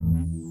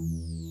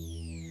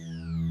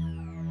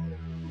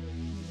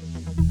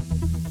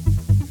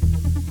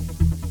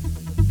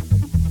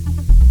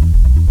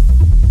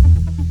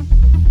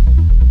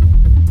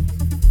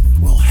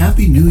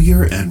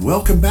here, and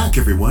welcome back,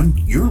 everyone.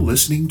 You're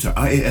listening to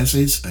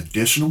IASA's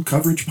Additional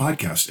Coverage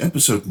Podcast,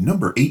 episode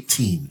number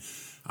 18.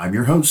 I'm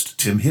your host,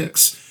 Tim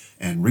Hicks,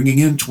 and ringing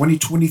in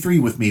 2023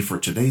 with me for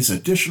today's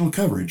additional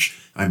coverage,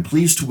 I'm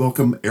pleased to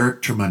welcome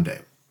Eric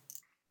Tremunde.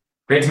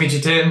 Great to meet you,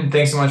 Tim.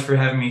 Thanks so much for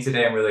having me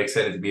today. I'm really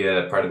excited to be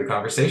a part of the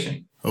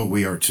conversation. Oh,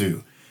 we are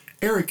too.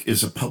 Eric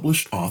is a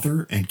published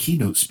author and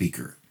keynote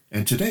speaker,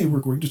 and today we're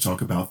going to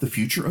talk about the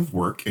future of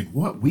work and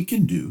what we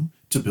can do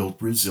to build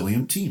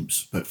resilient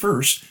teams. But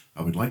first,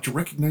 I would like to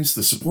recognize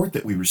the support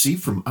that we receive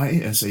from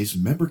IASA's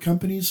member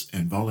companies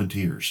and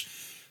volunteers.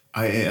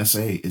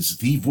 IASA is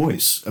the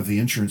voice of the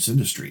insurance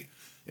industry.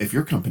 If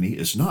your company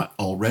is not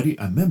already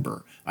a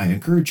member, I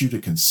encourage you to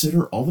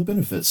consider all the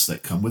benefits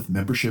that come with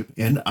membership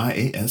in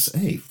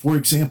IASA. For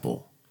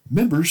example,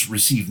 members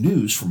receive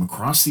news from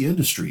across the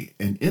industry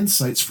and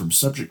insights from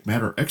subject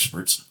matter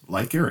experts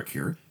like Eric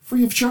here,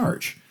 free of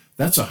charge.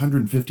 That's a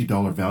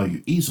 $150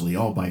 value easily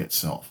all by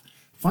itself.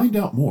 Find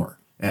out more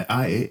at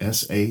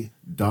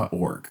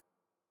iasa.org.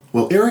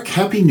 Well, Eric,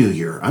 Happy New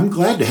Year. I'm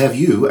glad to have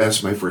you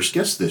as my first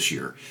guest this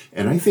year,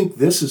 and I think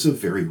this is a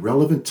very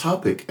relevant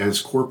topic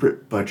as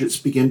corporate budgets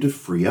begin to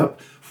free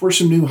up for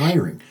some new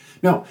hiring.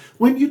 Now,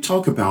 when you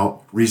talk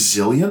about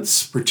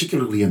resilience,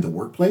 particularly in the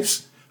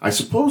workplace, I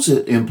suppose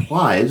it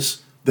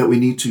implies that we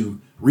need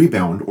to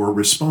rebound or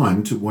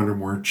respond to one or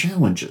more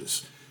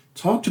challenges.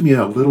 Talk to me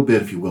a little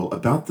bit, if you will,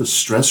 about the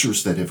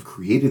stressors that have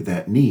created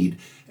that need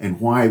and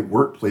why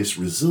workplace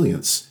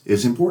resilience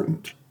is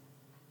important.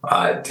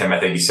 Tim, I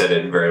think you said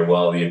it very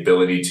well. The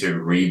ability to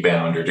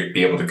rebound or to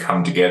be able to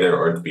come together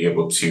or to be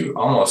able to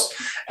almost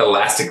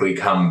elastically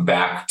come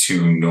back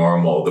to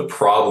normal. The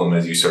problem,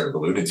 as you sort of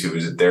alluded to,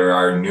 is that there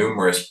are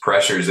numerous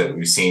pressures that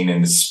we've seen,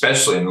 and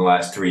especially in the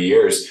last 3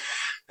 years,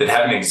 that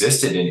haven't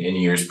existed in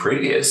years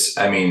previous.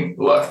 I mean,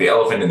 look, the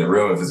elephant in the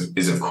room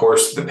is of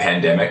course the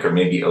pandemic or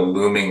maybe a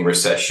looming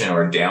recession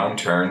or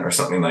downturn or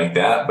something like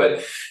that.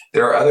 But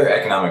there are other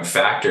economic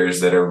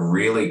factors that are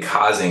really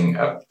causing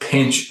a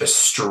pinch, a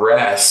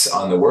stress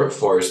on the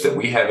workforce that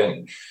we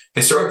haven't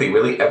historically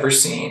really ever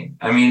seen.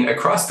 I mean,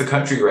 across the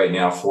country right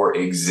now, for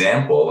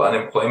example,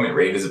 unemployment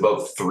rate is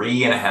about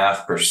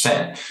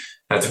 3.5%.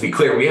 Now, to be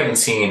clear, we haven't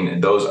seen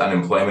those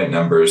unemployment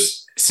numbers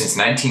since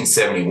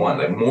 1971,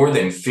 like more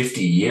than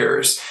 50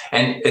 years.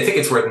 And I think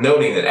it's worth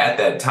noting that at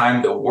that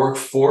time, the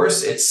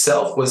workforce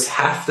itself was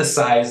half the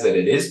size that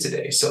it is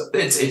today. So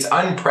it's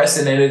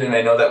unprecedented. And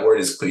I know that word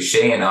is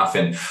cliche and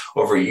often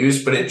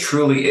overused, but it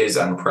truly is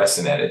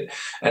unprecedented.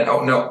 And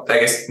I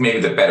guess maybe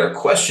the better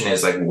question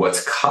is like,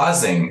 what's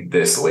causing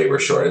this labor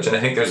shortage? And I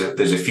think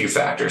there's a few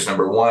factors.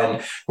 Number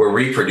one, we're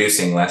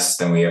reproducing less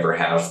than we ever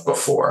have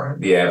before.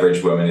 The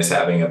average woman is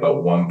having about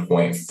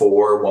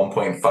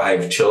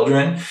 1.5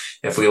 children.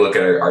 If we look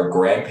at our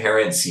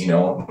grandparents,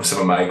 some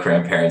of my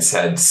grandparents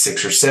had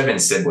 6 or 7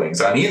 siblings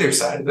on either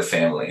side of the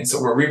family. And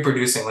so we're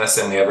reproducing less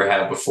than we ever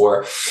have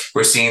before.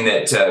 We're seeing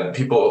that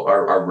people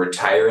are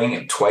retiring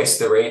at twice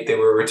the rate they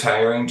were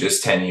retiring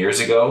just 10 years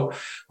ago.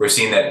 We're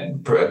seeing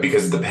that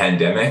because of the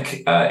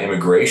pandemic,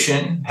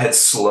 immigration had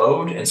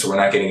slowed. And so we're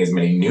not getting as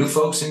many new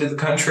folks into the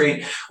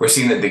country. We're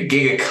seeing that the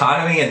gig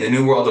economy and the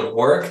new world of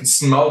work and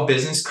small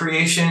business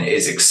creation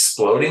is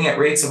exploding at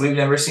rates that we've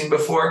never seen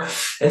before.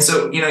 And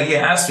so, you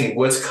asked me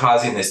what's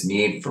causing this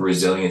need for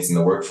resilience in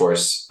the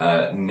workforce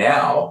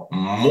now,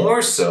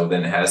 more so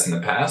than it has in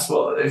the past.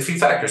 Well, a few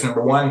factors.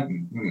 Number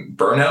one,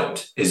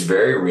 burnout is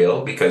very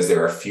real because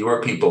there are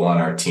fewer people on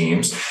our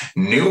teams,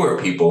 newer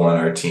people on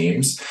our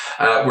teams.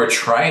 We're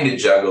trying to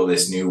juggle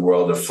this new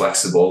world of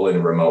flexible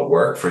and remote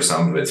work. For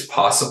some of it's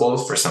possible,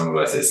 for some of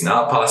us it's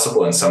not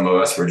possible, and some of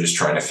us we're just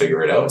trying to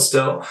figure it out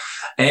still.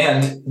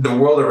 And the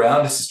world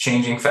around us is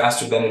changing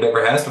faster than it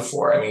ever has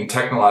before. I mean,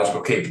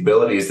 technological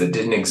capabilities that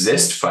didn't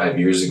exist 5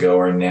 years ago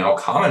are now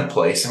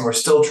commonplace, and we're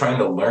still trying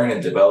to learn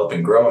and develop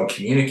and grow and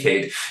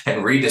communicate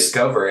and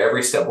rediscover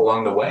every step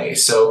along the way.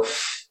 So,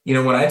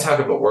 when I talk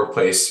about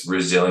workplace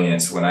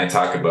resilience, when I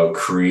talk about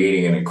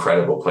creating an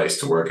incredible place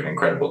to work and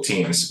incredible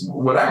teams,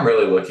 what I'm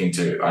really looking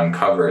to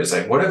uncover is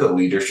like, what are the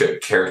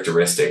leadership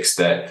characteristics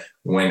that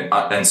when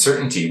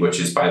uncertainty, which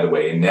is, by the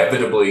way,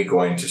 inevitably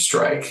going to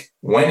strike,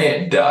 when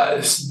it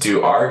does,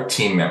 do our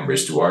team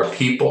members, do our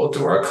people,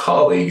 do our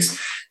colleagues,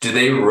 do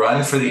they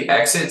run for the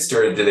exits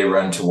or do they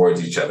run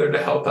towards each other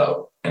to help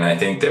out? And I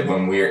think that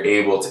when we are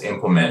able to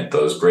implement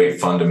those great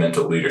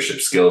fundamental leadership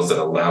skills that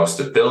allow us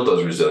to build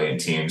those resilient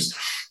teams,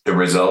 the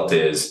result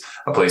is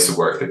a place of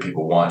work that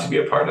people want to be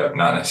a part of,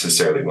 not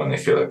necessarily one they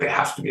feel like they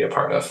have to be a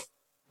part of.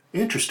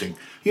 Interesting.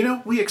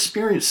 We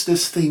experienced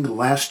this thing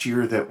last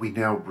year that we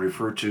now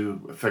refer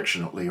to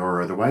affectionately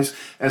or otherwise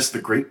as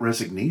the Great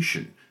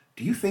Resignation.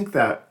 Do you think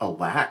that a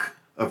lack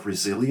of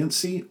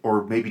resiliency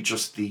or maybe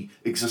just the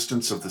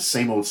existence of the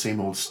same old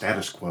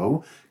status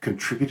quo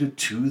contributed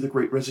to the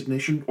Great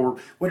Resignation? Or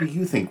what do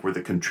you think were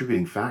the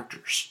contributing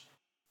factors?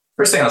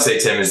 First thing I'll say,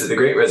 Tim, is that the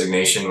Great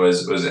Resignation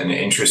was an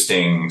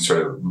interesting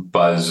sort of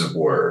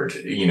buzzword.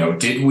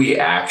 Did we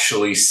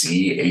actually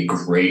see a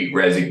Great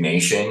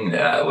Resignation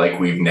like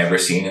we've never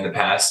seen in the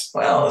past?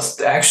 Well,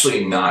 it's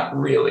actually not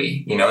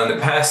really. In the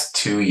past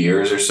 2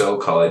 years or so,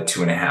 call it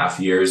 2.5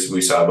 years, we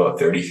saw about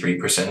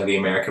 33% of the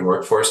American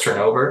workforce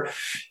turnover.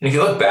 And if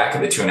you look back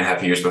at the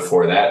 2.5 years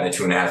before that, and the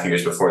 2.5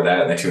 years before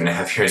that, and the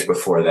 2.5 years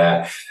before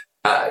that,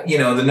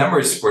 the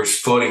numbers were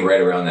floating right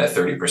around that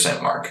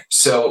 30% mark.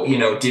 So,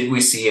 did we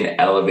see an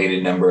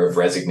elevated number of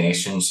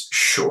resignations?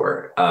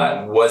 Sure.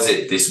 Was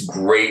it this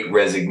great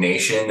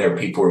resignation? There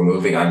people were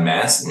moving en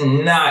masse?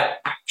 Not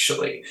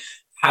actually.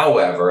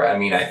 However,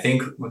 I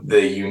think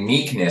the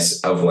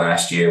uniqueness of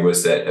last year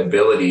was that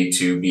ability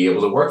to be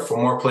able to work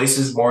from more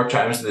places, more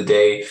times of the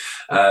day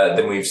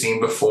than we've seen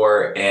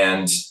before.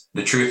 And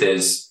the truth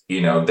is,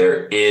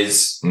 there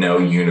is no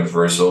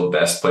universal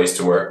best place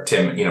to work.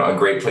 Tim, a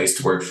great place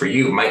to work for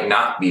you might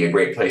not be a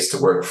great place to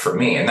work for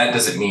me. And that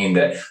doesn't mean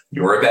that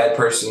you're a bad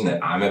person,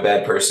 that I'm a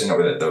bad person,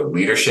 or that the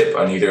leadership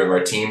on either of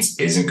our teams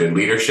isn't good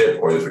leadership,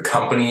 or that the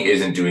company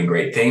isn't doing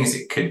great things.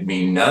 It could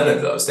mean none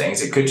of those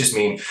things. It could just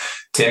mean,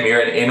 Tim,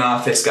 you're an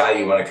in-office guy.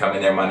 You want to come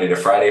in there Monday to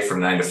Friday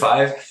from 9 to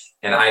 5.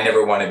 And I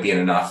never want to be in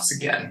an office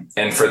again.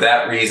 And for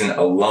that reason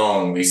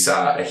alone, we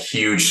saw a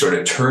huge sort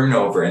of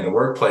turnover in the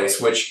workplace,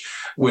 which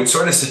would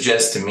sort of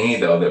suggest to me,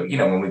 though, that,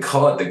 when we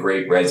call it the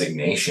Great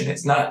Resignation,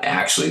 it's not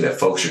actually that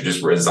folks are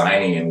just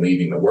resigning and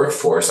leaving the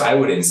workforce. I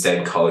would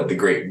instead call it the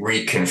Great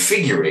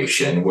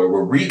Reconfiguration, where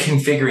we're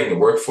reconfiguring the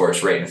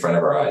workforce right in front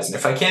of our eyes. And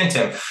if I can,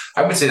 Tim,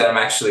 I would say that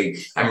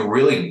I'm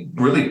really,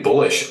 really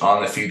bullish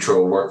on the future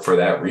of work for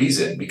that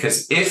reason,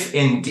 because if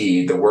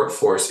indeed the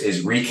workforce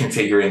is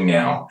reconfiguring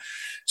now,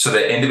 so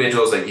that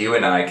individuals like you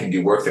and I can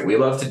do work that we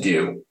love to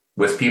do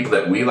with people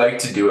that we like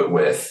to do it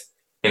with,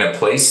 in a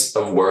place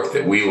of work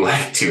that we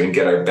like to, and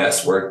get our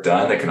best work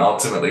done that can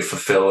ultimately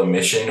fulfill a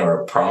mission or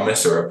a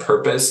promise or a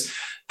purpose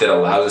that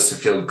allows us to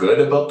feel good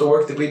about the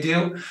work that we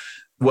do.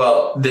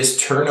 Well,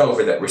 this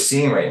turnover that we're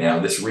seeing right now,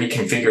 this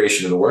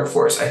reconfiguration of the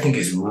workforce, I think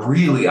is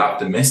really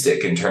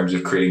optimistic in terms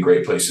of creating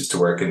great places to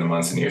work in the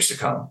months and years to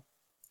come.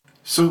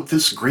 So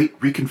this great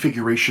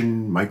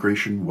reconfiguration,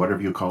 migration,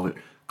 whatever you call it,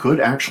 could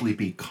actually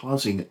be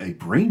causing a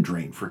brain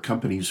drain for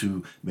companies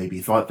who maybe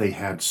thought they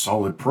had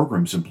solid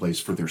programs in place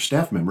for their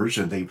staff members,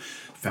 and they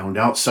found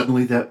out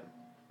suddenly that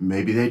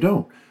maybe they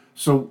don't.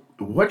 So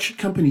what should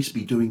companies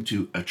be doing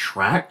to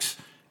attract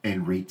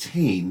and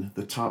retain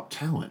the top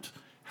talent?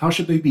 How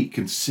should they be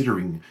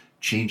considering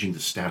changing the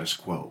status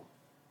quo?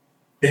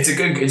 It's a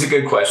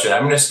good question.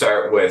 I'm going to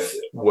start with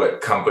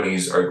what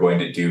companies are going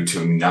to do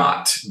to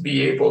not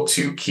be able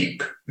to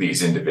keep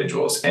these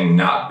individuals and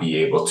not be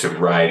able to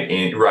ride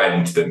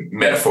into the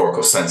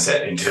metaphorical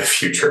sunset into the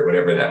future,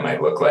 whatever that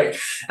might look like.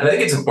 And I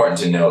think it's important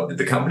to note that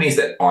the companies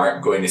that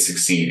aren't going to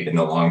succeed in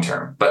the long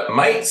term, but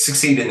might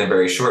succeed in the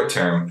very short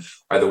term,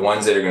 are the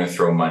ones that are going to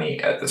throw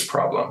money at this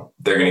problem.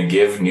 They're going to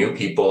give new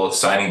people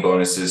signing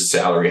bonuses,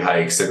 salary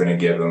hikes. They're going to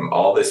give them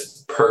all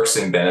this perks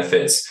and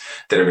benefits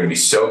that are going to be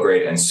so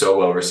great and so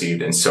well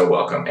received and so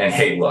welcome. And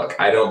hey, look,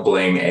 I don't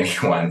blame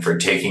anyone for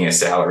taking a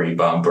salary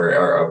bump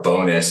or a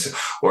bonus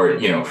or,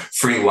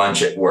 free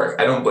lunch at work.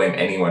 I don't blame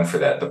anyone for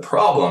that. The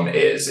problem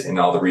is, in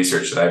all the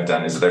research that I've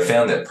done, is that I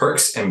found that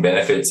perks and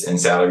benefits and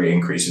salary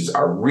increases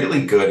are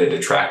really good at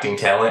attracting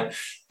talent,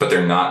 but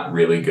they're not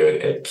really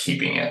good at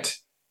keeping it.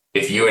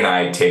 If you and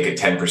I take a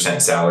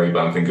 10% salary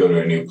bump and go to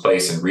a new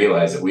place and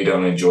realize that we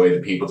don't enjoy the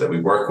people that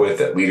we work with,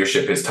 that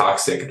leadership is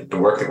toxic, that the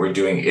work that we're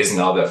doing isn't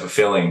all that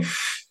fulfilling,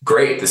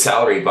 great. The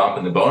salary bump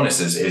and the bonus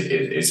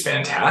is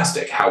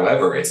fantastic.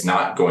 However, it's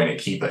not going to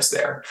keep us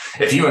there.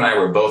 If you and I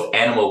were both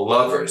animal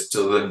lovers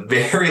till the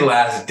very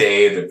last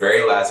day, the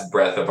very last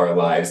breath of our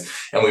lives,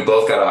 and we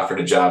both got offered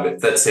a job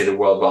at, let's say, the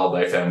World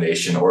Wildlife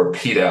Foundation or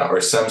PETA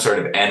or some sort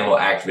of animal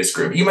activist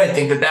group, you might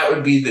think that that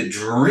would be the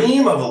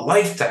dream of a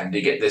lifetime to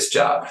get this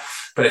job.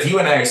 But if you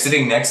and I are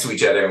sitting next to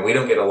each other and we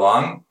don't get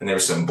along, and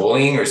there's some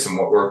bullying or some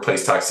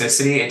workplace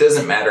toxicity, it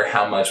doesn't matter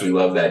how much we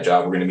love that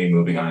job, we're going to be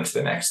moving on to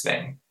the next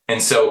thing.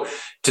 And so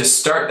to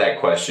start that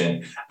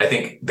question, I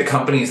think the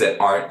companies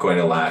that aren't going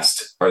to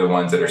last are the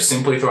ones that are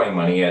simply throwing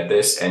money at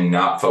this and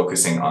not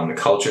focusing on the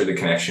culture, the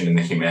connection, and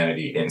the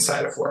humanity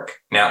inside of work.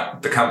 Now,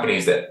 the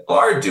companies that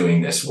are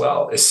doing this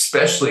well,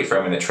 especially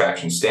from an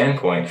attraction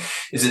standpoint,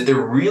 is that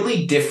they're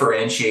really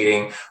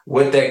differentiating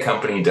what that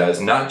company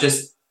does, not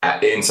just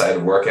inside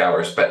of work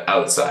hours, but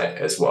outside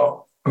as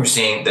well. We're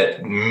seeing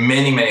that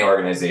many, many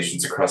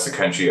organizations across the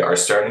country are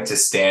starting to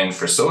stand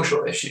for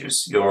social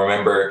issues. You'll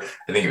remember,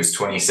 I think it was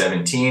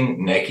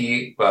 2017,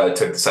 Nike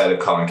took the side of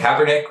Colin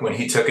Kaepernick when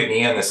he took a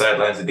knee on the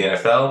sidelines of the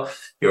NFL.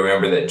 You'll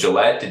remember that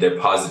Gillette did their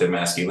positive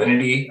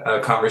masculinity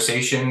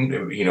conversation,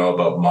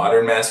 about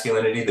modern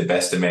masculinity, the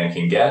best a man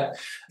can get.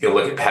 You'll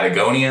look at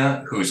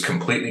Patagonia, who's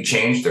completely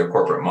changed their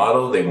corporate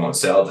model. They won't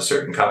sell to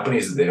certain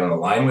companies that they don't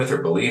align with or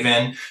believe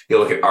in.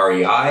 You'll look at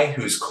REI,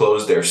 who's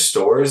closed their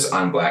stores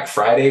on Black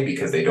Friday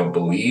because they don't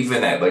believe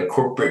in that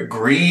corporate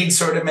greed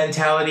sort of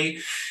mentality.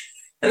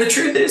 And the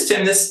truth is,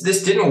 Tim, this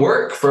didn't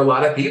work for a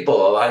lot of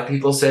people. A lot of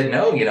people said,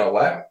 no, you know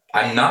what?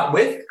 I'm not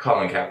with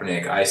Colin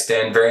Kaepernick. I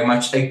stand very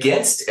much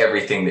against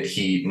everything that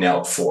he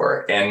knelt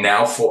for. And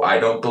now I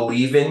don't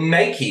believe in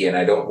Nike, and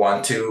I don't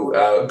want to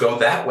go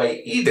that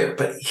way either.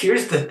 But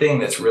here's the thing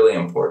that's really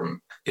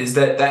important is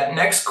that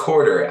next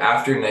quarter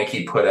after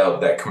Nike put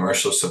out that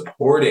commercial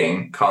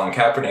supporting Colin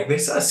Kaepernick, they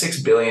saw a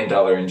 $6 billion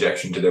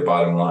injection to their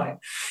bottom line.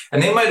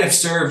 And they might have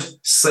served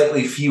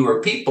slightly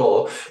fewer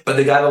people, but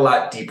they got a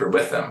lot deeper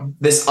with them.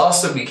 This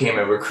also became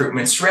a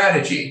recruitment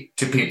strategy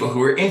to people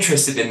who were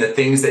interested in the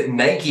things that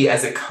Nike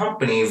as a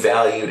company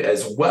valued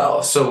as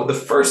well. So the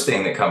first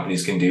thing that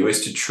companies can do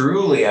is to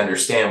truly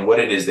understand what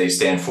it is they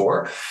stand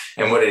for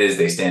and what it is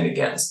they stand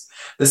against.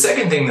 The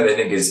second thing that I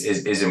think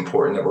is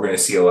important that we're going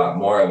to see a lot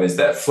more of is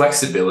that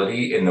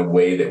flexibility in the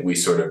way that we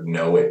sort of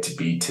know it to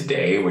be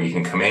today, where you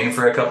can come in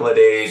for a couple of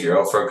days, you're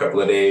out for a couple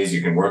of days,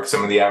 you can work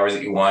some of the hours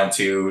that you want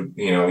to,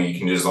 you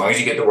can just, as long as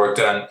you get the work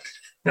done.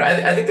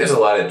 I think there's a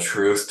lot of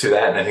truth to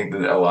that. And I think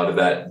that a lot of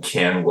that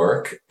can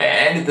work.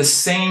 And at the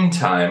same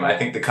time, I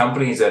think the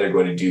companies that are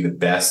going to do the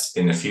best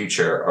in the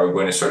future are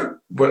going to sort of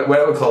what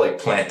I would call like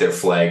plant their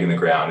flag in the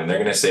ground. And they're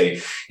going to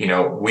say,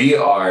 we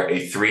are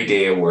a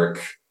 3-day a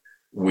work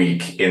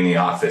week in the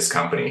office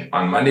company.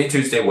 On Monday,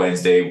 Tuesday,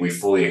 Wednesday, we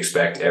fully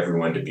expect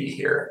everyone to be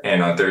here.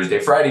 And on Thursday,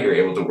 Friday, you're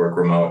able to work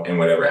remote in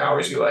whatever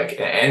hours you like.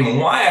 And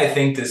why I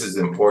think this is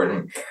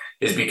important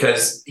is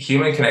because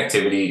human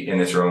connectivity in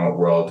this remote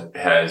world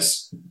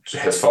has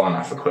fallen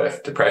off a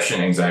cliff.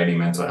 Depression, anxiety,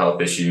 mental health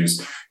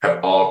issues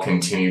have all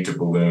continued to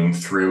balloon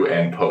through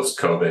and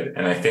post-COVID.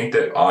 And I think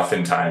that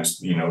oftentimes,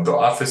 the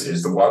office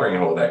is the watering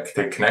hole,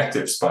 the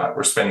connective spot.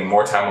 We're spending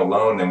more time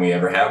alone than we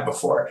ever have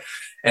before.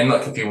 And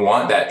look, if you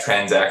want that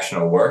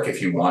transactional work,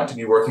 if you want to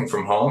be working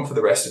from home for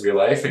the rest of your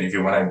life, and if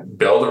you want to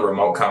build a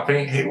remote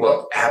company, hey,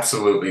 look,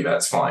 absolutely,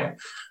 that's fine.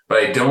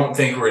 But I don't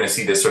think we're going to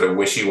see this sort of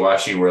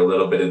wishy-washy, we're a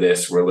little bit of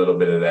this, we're a little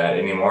bit of that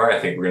anymore. I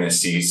think we're going to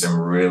see some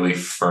really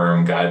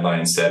firm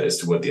guidelines set as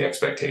to what the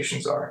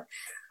expectations are.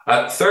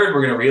 Third,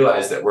 we're going to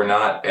realize that we're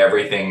not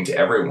everything to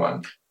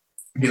everyone.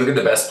 If you look at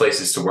the best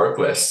places to work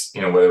lists,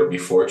 whether it be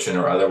Fortune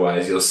or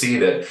otherwise, you'll see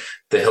that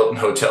the Hilton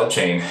hotel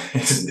chain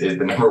is the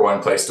number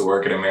one place to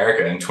work in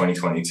America in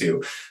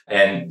 2022.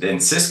 And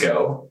then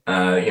Cisco,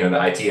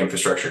 the IT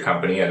infrastructure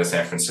company out of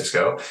San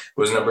Francisco,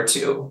 was number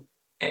 2.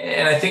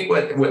 And I think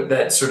what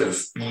that sort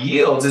of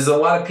yields is a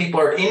lot of people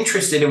are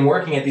interested in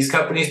working at these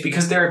companies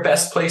because they're a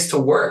best place to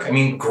work. I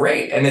mean,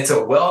 great. And it's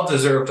a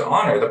well-deserved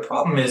honor. The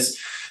problem is,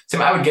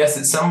 Tim, I would guess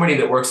that somebody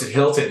that works at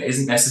Hilton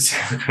isn't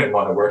necessarily going to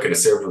want to work at a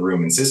server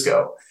room in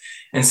Cisco.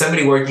 And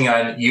somebody working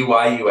on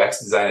UI, UX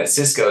design at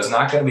Cisco is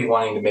not going to be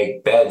wanting to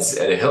make beds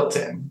at a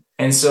Hilton.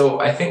 And so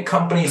I think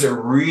companies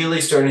are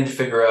really starting to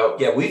figure out,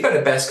 we've got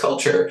a best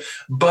culture,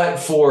 but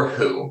for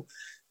who?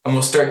 And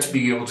we'll start to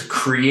be able to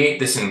create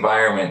this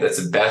environment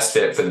that's the best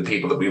fit for the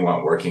people that we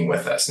want working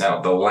with us.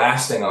 Now, the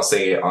last thing I'll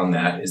say on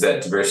that is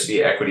that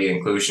diversity, equity,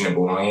 inclusion, and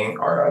belonging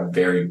are a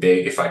very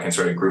big, if I can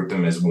sort of group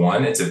them as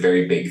one, it's a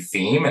very big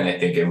theme. And I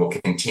think it will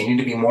continue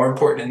to be more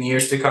important in the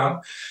years to come.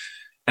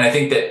 And I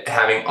think that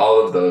having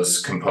all of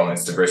those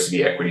components,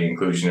 diversity, equity,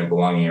 inclusion, and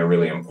belonging, are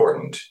really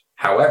important.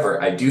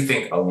 However, I do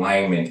think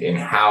alignment in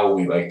how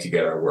we like to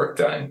get our work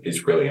done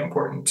is really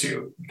important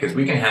too, because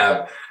we can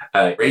have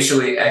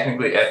racially,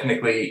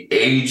 ethnically,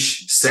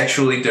 age,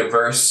 sexually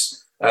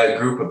diverse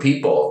group of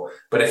people.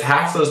 But if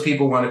half those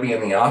people want to be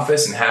in the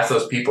office and half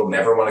those people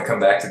never want to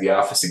come back to the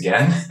office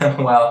again,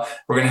 well,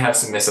 we're going to have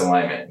some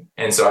misalignment.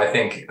 And so I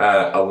think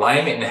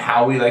alignment in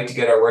how we like to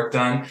get our work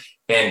done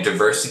and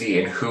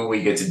diversity in who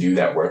we get to do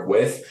that work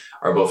with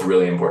are both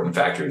really important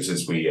factors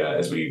as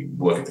we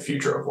look at the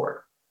future of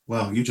work.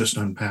 Wow, you just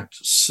unpacked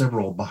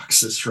several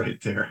boxes right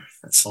there.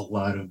 That's a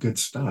lot of good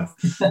stuff.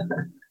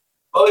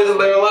 Well,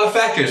 there are a lot of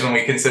factors when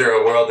we consider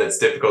a world that's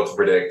difficult to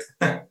predict.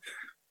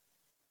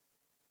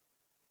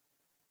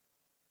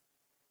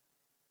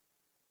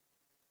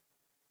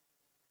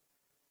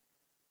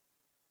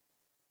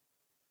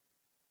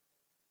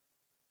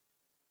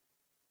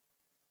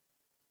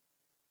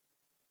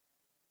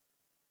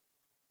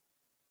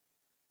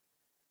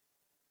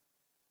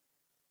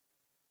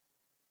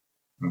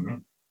 Mm-hmm.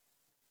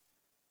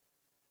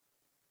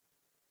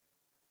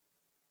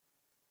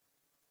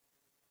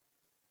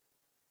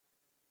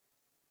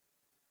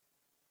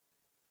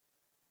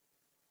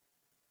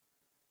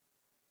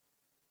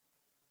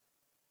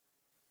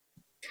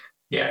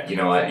 Yeah, you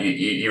know what?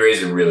 You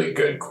raise a really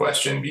good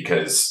question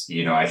because,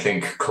 I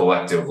think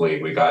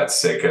collectively we got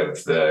sick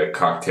of the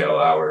cocktail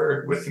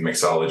hour with the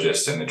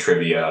mixologist and the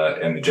trivia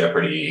and the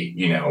Jeopardy,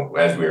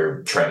 as we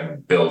were trying to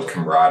build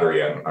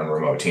camaraderie on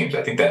remote teams.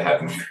 I think that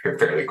happened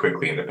fairly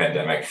quickly in the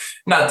pandemic.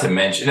 Not to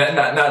mention,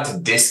 not to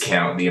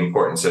discount the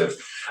importance of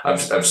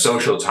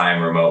social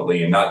time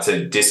remotely, and not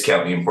to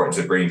discount the importance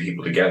of bringing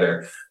people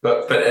together.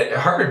 But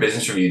Harvard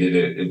Business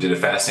Review did a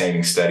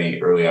fascinating study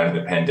early on in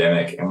the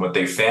pandemic. And what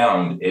they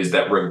found is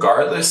that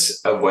regardless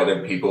of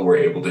whether people were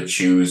able to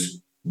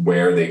choose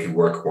where they could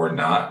work or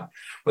not,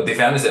 what they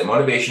found is that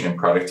motivation and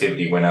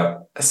productivity went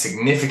up a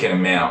significant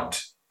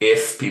amount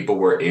if people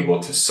were able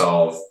to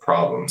solve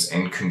problems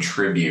and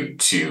contribute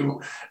to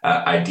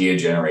idea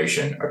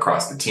generation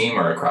across the team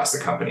or across the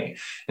company.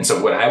 And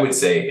so what I would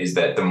say is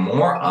that the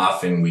more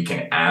often we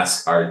can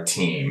ask our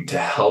team to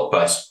help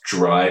us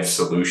drive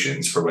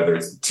solutions for whether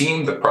it's the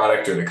team, the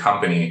product, or the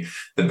company,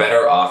 the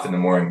better off and the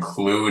more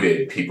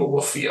included people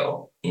will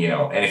feel.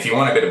 And if you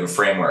want a bit of a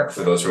framework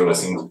for those who are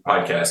listening to the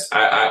podcast,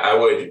 I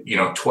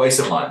would, twice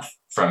a month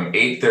from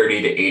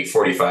 8:30 to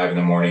 8:45 in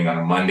the morning on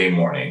a Monday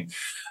morning,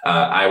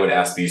 I would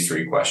ask these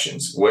three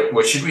questions.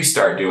 What should we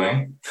start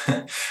doing?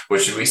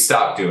 What should we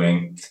stop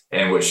doing?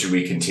 And what should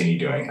we continue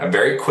doing? A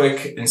very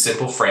quick and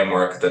simple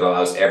framework that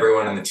allows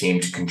everyone on the team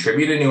to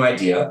contribute a new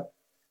idea,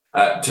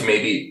 to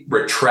maybe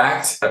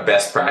retract a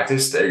best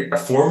practice, a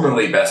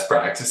formerly best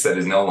practice that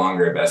is no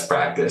longer a best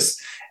practice.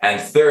 And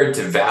third,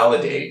 to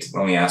validate,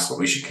 when we ask what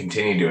we should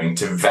continue doing,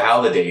 to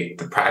validate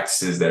the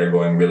practices that are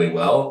going really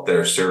well, that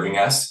are serving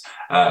us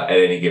at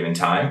any given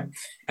time.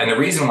 And the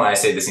reason why I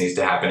say this needs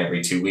to happen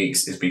every 2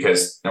 weeks is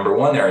because, number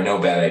one, there are no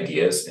bad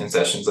ideas in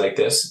sessions like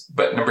this.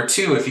 But number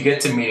two, if you get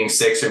to meeting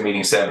 6 or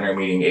meeting 7 or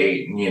meeting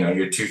 8, and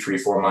you're 2, 3,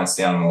 4 months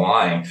down the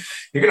line,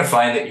 you're going to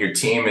find that your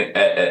team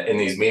in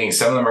these meetings,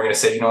 some of them are going to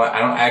say, I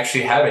don't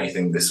actually have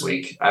anything this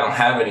week. I don't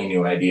have any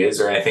new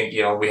ideas, or I think,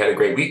 we had a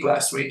great week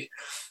last week.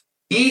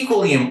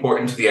 Equally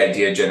important to the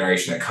idea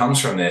generation that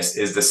comes from this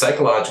is the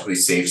psychologically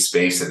safe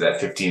space that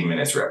 15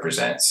 minutes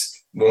represents.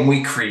 When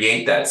we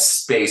create that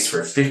space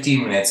for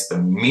 15 minutes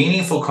of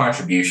meaningful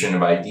contribution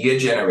of idea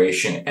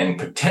generation and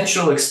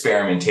potential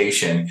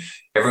experimentation,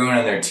 everyone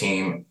on their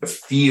team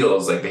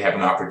feels like they have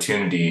an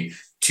opportunity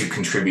to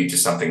contribute to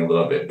something a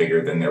little bit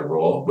bigger than their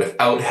role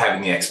without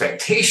having the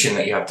expectation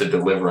that you have to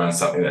deliver on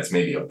something that's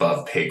maybe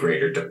above pay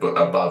grade or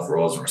above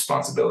roles and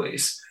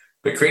responsibilities.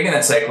 But creating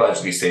that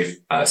psychologically safe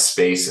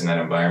space in that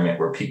environment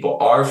where people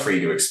are free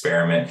to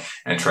experiment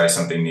and try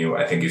something new,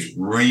 I think is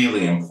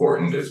really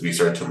important as we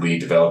start to lead,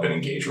 develop, and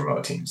engage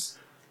remote teams.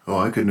 Oh,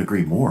 I couldn't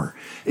agree more.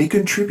 It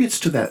contributes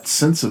to that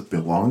sense of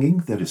belonging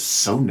that is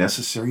so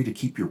necessary to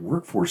keep your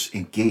workforce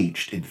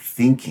engaged and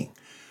thinking.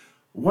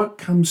 What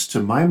comes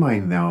to my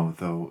mind now,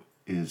 though,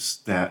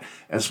 is that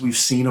as we've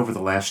seen over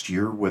the last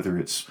year, whether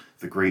it's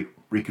the great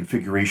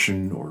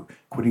reconfiguration or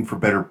quitting for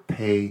better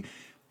pay,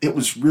 it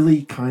was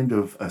really kind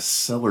of a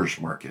seller's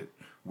market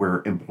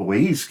where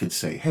employees could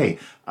say, hey,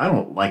 I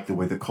don't like the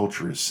way the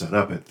culture is set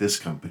up at this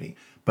company,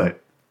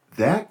 but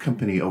that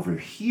company over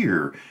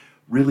here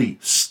really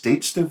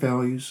states their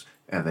values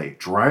and they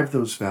drive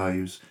those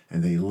values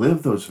and they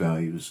live those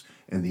values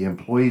and the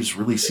employees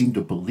really seem to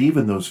believe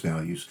in those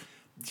values.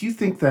 Do you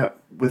think that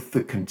with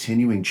the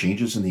continuing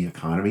changes in the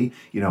economy,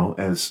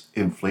 as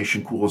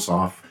inflation cools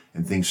off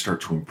and things start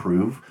to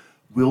improve,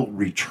 we'll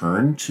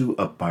return to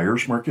a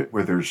buyer's market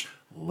where there's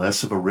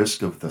less of a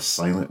risk of the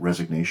silent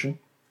resignation?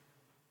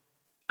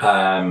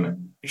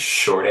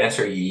 Short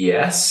answer,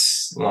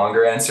 yes.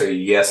 Longer answer,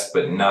 yes,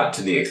 but not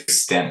to the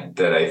extent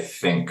that I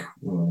think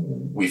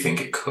we think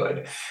it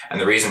could.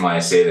 And the reason why I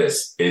say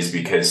this is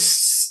because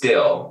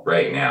still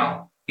right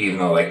now, even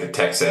though like the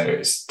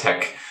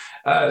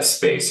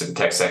space or the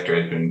tech sector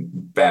has been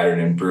battered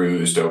and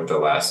bruised over the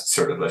last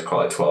sort of, let's call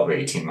it 12 or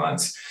 18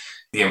 months,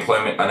 the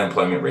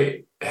unemployment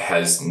rate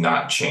has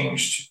not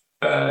changed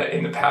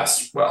in the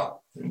past,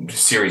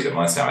 series of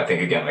months now. I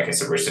think, again, like I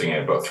said, we're sitting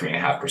at about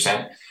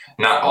 3.5%.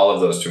 Not all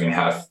of those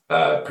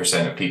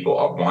 3.5% of people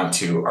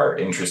are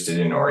interested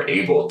in or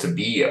able to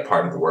be a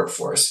part of the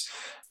workforce.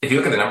 If you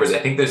look at the numbers, I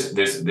think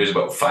there's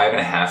about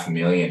 5.5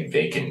 million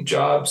vacant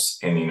jobs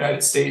in the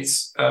United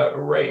States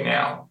right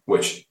now,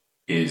 which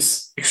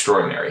is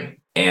extraordinary.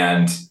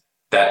 And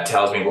that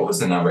tells me, what was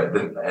the number?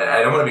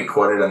 I don't want to be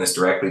quoted on this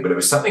directly, but it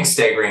was something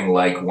staggering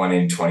like 1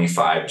 in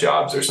 25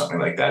 jobs or something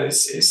like that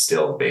is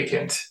still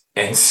vacant.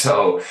 And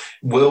so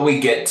will we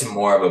get to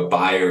more of a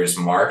buyer's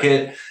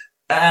market?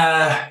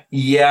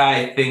 Yeah,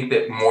 I think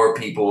that more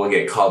people will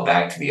get called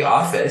back to the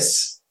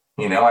office.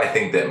 I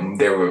think that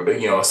there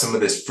were, some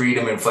of this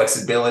freedom and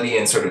flexibility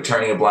and sort of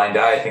turning a blind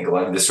eye. I think a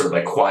lot of this sort of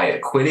like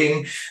quiet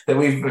quitting that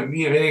we've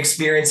been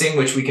experiencing,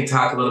 which we can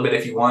talk a little bit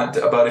if you want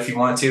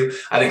to.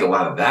 I think a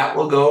lot of that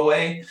will go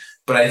away.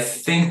 But I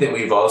think that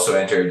we've also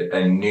entered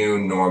a new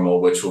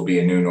normal, which will be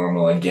a new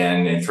normal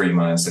again in 3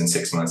 months and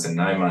 6 months and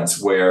 9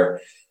 months,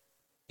 where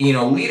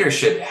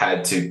leadership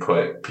had to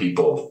put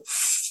people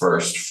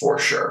first for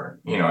sure.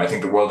 I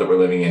think the world that we're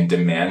living in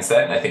demands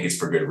that, and I think it's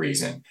for good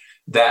reason.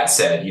 That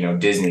said,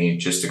 Disney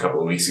just a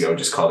couple of weeks ago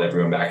just called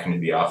everyone back into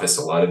the office.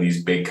 A lot of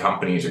these big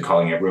companies are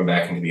calling everyone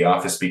back into the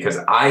office because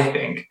I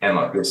think, and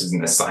look, this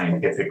isn't a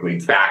scientifically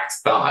backed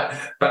thought,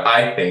 but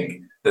I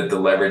think that the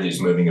leverage is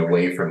moving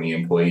away from the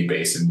employee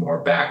base and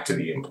more back to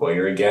the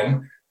employer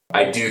again.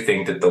 I do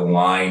think that the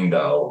line,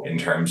 though, in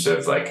terms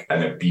of like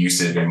an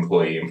abusive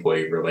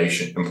employee-employer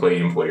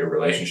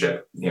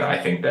relationship, I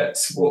think that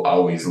will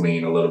always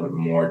lean a little bit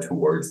more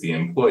towards the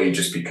employee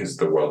just because of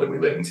the world that we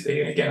live in today.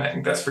 And again, I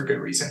think that's for good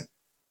reason.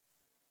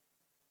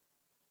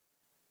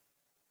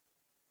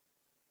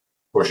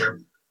 For sure.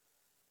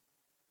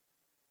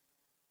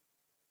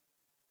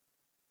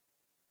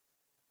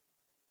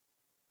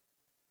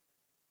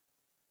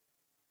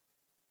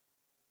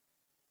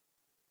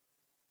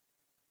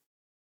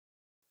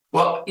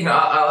 Well,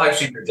 I'll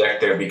actually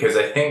project there because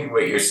I think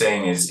what you're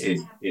saying is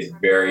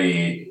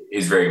very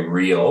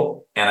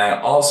real, and I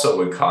also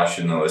would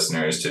caution the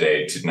listeners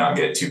today to not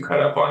get too caught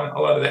up on a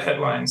lot of the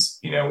headlines.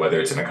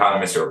 Whether it's an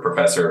economist or a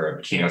professor or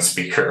a keynote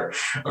speaker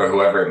or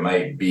whoever it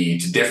might be,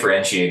 to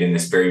differentiate in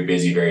this very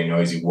busy, very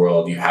noisy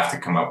world, you have to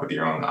come up with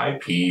your own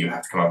IP. You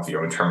have to come up with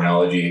your own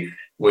terminology.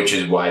 Which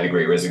is why the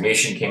Great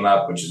Resignation came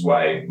up, which is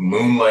why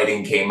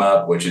moonlighting came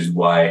up, which is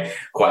why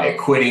quiet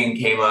quitting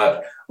came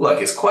up.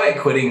 Look, is quiet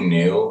quitting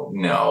new?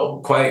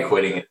 No. Quiet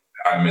quitting is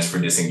synonymous for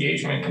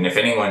disengagement. And if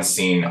anyone's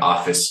seen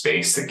Office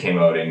Space that came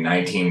out in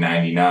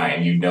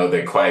 1999, you know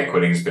that quiet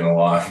quitting's been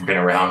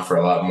around for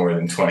a lot more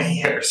than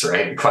 20 years,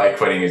 right? Quiet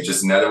quitting is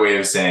just another way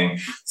of saying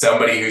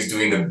somebody who's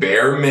doing the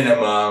bare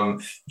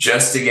minimum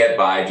just to get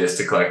by, just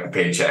to collect the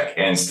paycheck.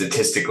 And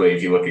statistically,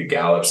 if you look at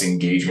Gallup's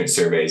engagement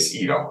surveys,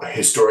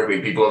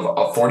 historically, people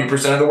have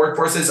 40% of the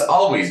workforce has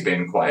always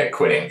been quiet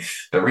quitting.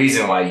 The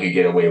reason why you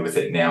get away with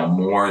it now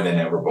more than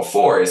ever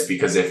before is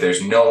because if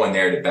there's no one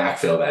there to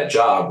backfill that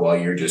job while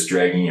you're just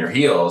dragging your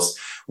heels,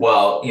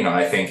 well,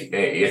 I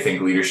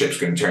think leadership's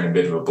going to turn a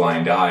bit of a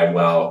blind eye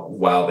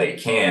while they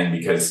can,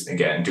 because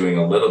again, doing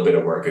a little bit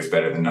of work is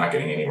better than not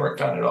getting any work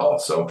done at all.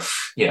 So,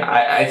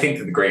 I think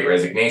that the Great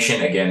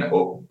Resignation, again,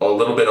 a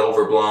little bit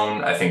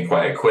overblown. I think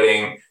quiet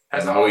quitting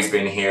has always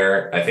been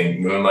here. I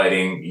think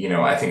moonlighting,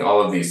 I think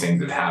all of these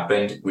things have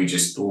happened. We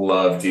just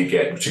love to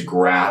get to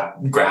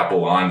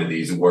grapple onto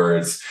these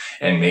words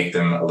and make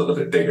them a little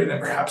bit bigger than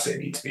perhaps they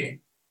need to be.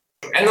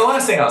 And the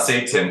last thing I'll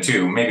say, Tim,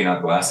 too, maybe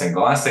not the last thing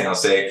I'll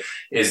say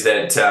is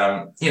that,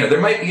 there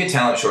might be a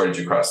talent shortage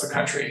across the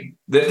country.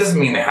 That doesn't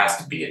mean there has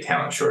to be a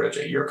talent shortage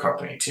at your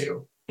company,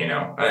 too.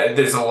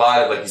 There's a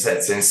lot of, like you said,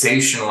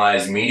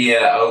 sensationalized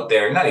media out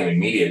there, not even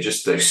media,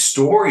 just the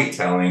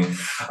storytelling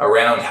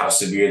around how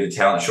severe the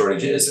talent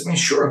shortage is. I mean,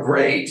 sure,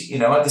 great.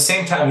 At the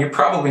same time, you're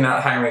probably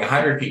not hiring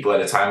 100 people at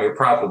a time. You're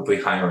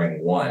probably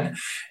hiring one.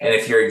 And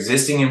if your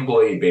existing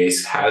employee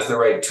base has the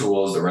right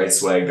tools, the right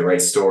swag, the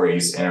right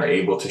stories, and are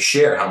able to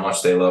share how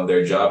much they love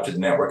their job to the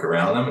network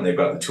around them, and they've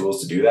got the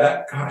tools to do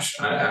that, gosh,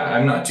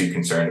 I'm not too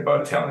concerned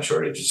about a talent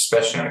shortage,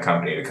 especially on a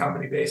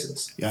company-to-company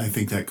basis. Yeah, I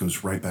think that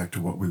goes right back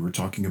to what we were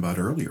talking about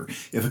earlier.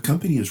 If a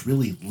company is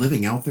really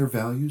living out their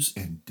values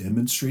and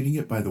demonstrating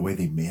it by the way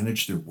they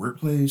manage their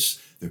workplace,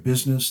 their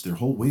business, their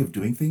whole way of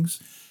doing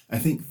things, I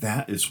think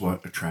that is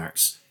what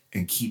attracts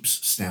and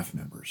keeps staff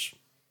members.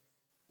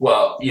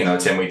 Well,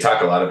 Tim, we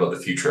talk a lot about the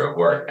future of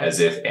work as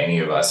if any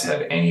of us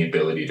have any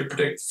ability to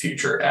predict the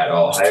future at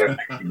all. I don't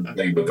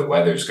think what the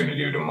weather's going to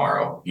do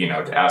tomorrow.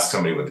 To ask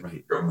somebody what the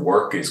future of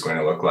work is going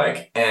to look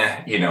like,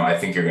 I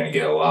think you're going to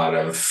get a lot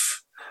of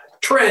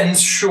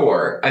trends,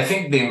 sure. I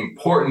think the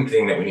important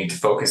thing that we need to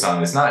focus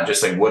on is not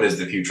just like, what does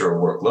the future of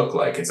work look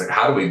like? It's like,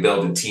 how do we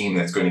build a team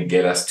that's going to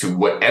get us to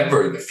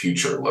whatever the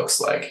future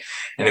looks like?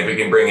 And if we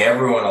can bring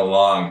everyone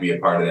along to be a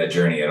part of that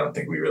journey, I don't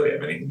think we really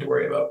have anything to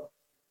worry about.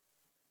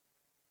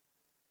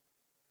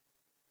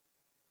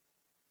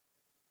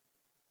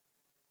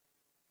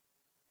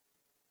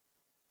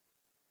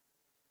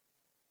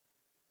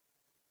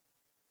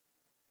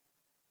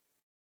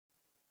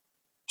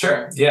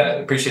 Sure. Yeah,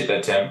 appreciate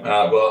that, Tim.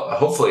 Well,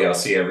 hopefully I'll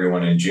see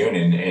everyone in June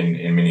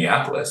in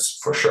Minneapolis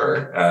for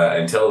sure.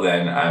 Until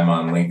then, I'm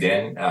on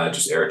LinkedIn,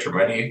 just Eric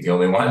Tremundi, the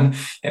only one,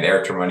 and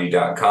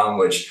erictremundi.com,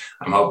 which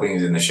I'm hoping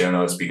is in the show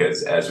notes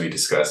because as we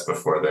discussed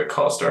before the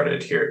call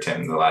started here,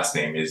 Tim, the last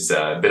name is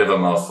a bit of a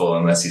mouthful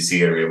unless you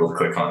see it or able to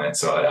click on it.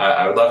 So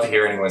I would love to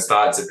hear anyone's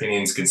thoughts,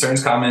 opinions,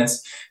 concerns,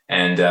 comments,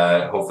 and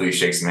hopefully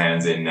shake some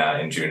hands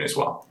in June as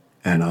well.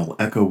 And I'll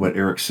echo what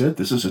Eric said.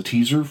 This is a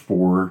teaser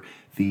for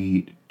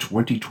the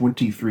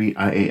 2023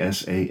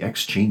 IASA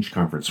Exchange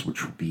Conference,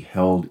 which will be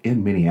held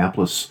in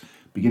Minneapolis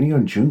beginning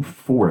on June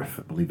 4th,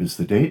 I believe is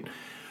the date.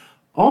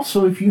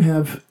 Also, if you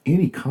have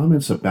any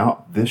comments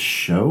about this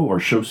show or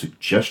show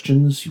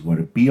suggestions, you want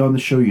to be on the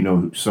show, you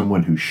know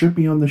someone who should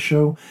be on the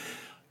show,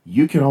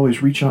 you can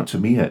always reach out to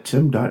me at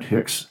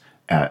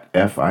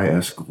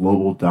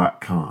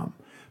tim.hicks@fisglobal.com.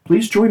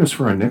 Please join us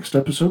for our next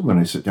episode when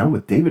I sit down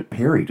with David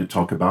Perry to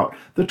talk about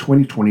the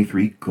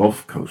 2023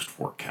 Gulf Coast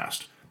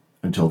forecast.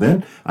 Until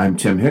then, I'm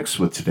Tim Hicks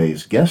with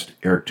today's guest,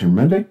 Eric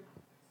Tremundi.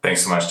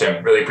 Thanks so much,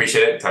 Tim. Really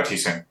appreciate it. Talk to you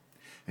soon.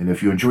 And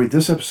if you enjoyed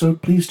this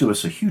episode, please do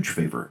us a huge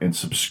favor and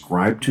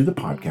subscribe to the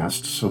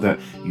podcast so that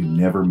you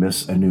never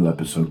miss a new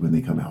episode when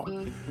they come out.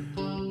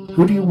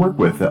 Who do you work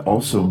with that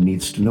also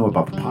needs to know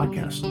about the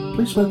podcast?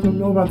 Please let them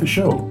know about the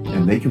show,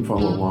 and they can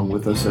follow along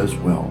with us as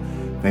well.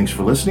 Thanks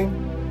for listening.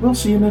 We'll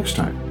see you next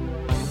time.